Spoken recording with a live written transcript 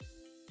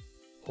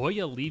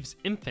Hoya leaves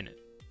Infinite.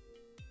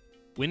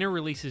 Winner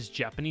releases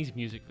Japanese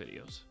music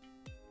videos.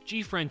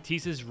 G-Friend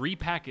teases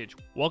repackage.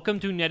 Welcome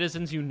to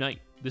Netizens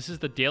Unite. This is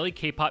the daily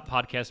K-pop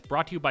podcast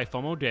brought to you by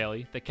FOMO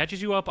Daily that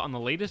catches you up on the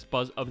latest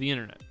buzz of the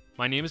internet.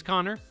 My name is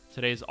Connor.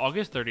 Today is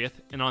August 30th,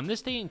 and on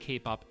this day in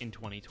K-pop in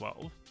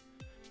 2012,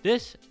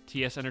 this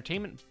TS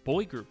Entertainment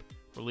boy group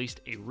released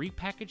a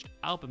repackaged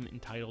album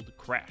entitled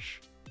Crash.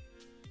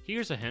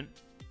 Here's a hint.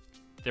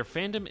 Their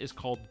fandom is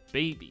called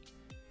Baby,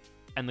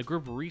 and the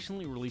group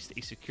recently released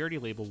a security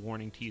label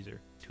warning teaser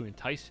to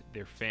entice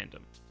their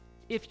fandom.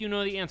 If you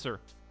know the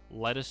answer,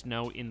 let us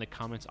know in the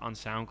comments on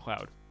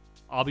SoundCloud.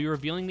 I'll be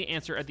revealing the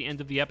answer at the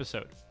end of the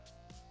episode.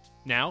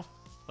 Now,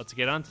 let's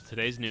get on to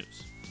today's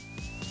news.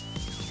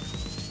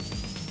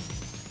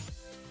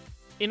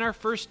 In our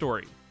first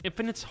story,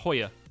 Infinite's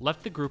Hoya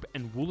left the group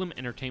and Woollim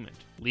Entertainment,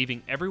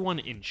 leaving everyone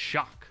in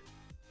shock.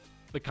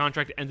 The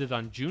contract ended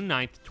on June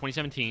 9th,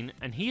 2017,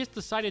 and he has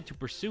decided to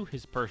pursue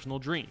his personal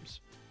dreams.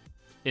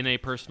 In a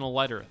personal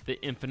letter,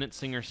 the Infinite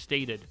singer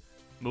stated,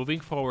 "Moving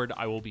forward,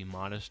 I will be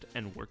modest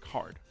and work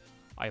hard.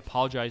 I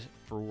apologize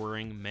for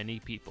worrying many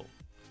people.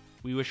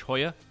 We wish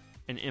Hoya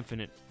and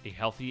Infinite a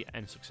healthy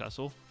and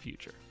successful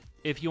future."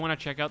 If you want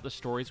to check out the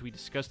stories we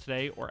discussed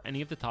today or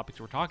any of the topics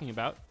we're talking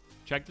about,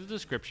 check the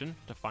description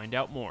to find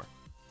out more.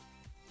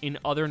 In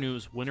other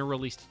news, Winner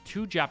released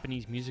 2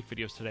 Japanese music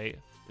videos today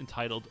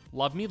entitled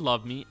Love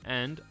Me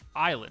and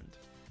Island.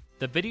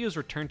 The videos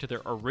return to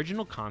their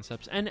original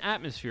concepts and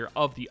atmosphere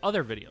of the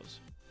other videos,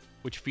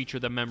 which feature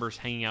the members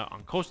hanging out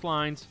on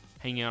coastlines,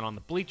 hanging out on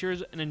the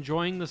bleachers, and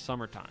enjoying the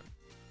summertime.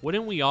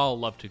 Wouldn't we all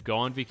love to go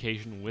on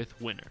vacation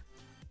with Winner?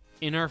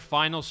 In our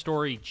final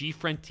story,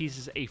 G-Friend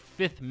teases a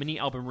 5th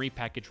mini-album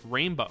repackage,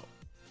 Rainbow.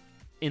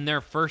 In their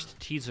first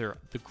teaser,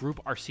 the group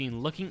are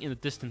seen looking in the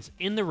distance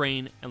in the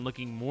rain and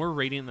looking more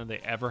radiant than they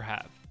ever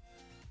have.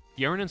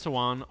 Yerin and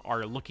Swan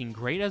are looking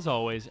great as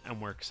always, and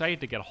we're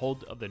excited to get a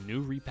hold of the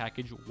new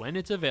repackage when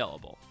it's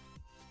available.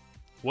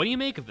 What do you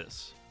make of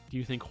this? Do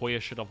you think Hoya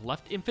should have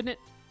left Infinite?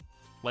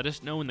 Let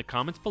us know in the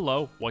comments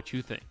below what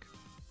you think.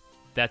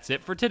 That's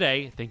it for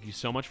today. Thank you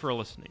so much for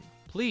listening.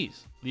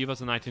 Please leave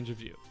us an iTunes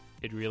review.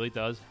 It really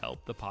does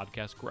help the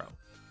podcast grow.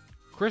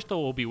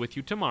 Crystal will be with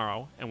you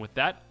tomorrow, and with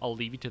that, I'll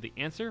leave you to the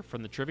answer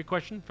from the trivia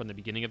question from the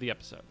beginning of the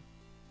episode.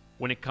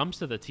 When it comes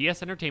to the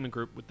TS Entertainment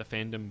Group with the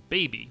fandom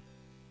Baby,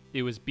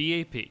 it was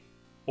BAP,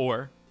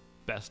 or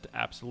Best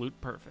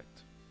Absolute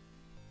Perfect.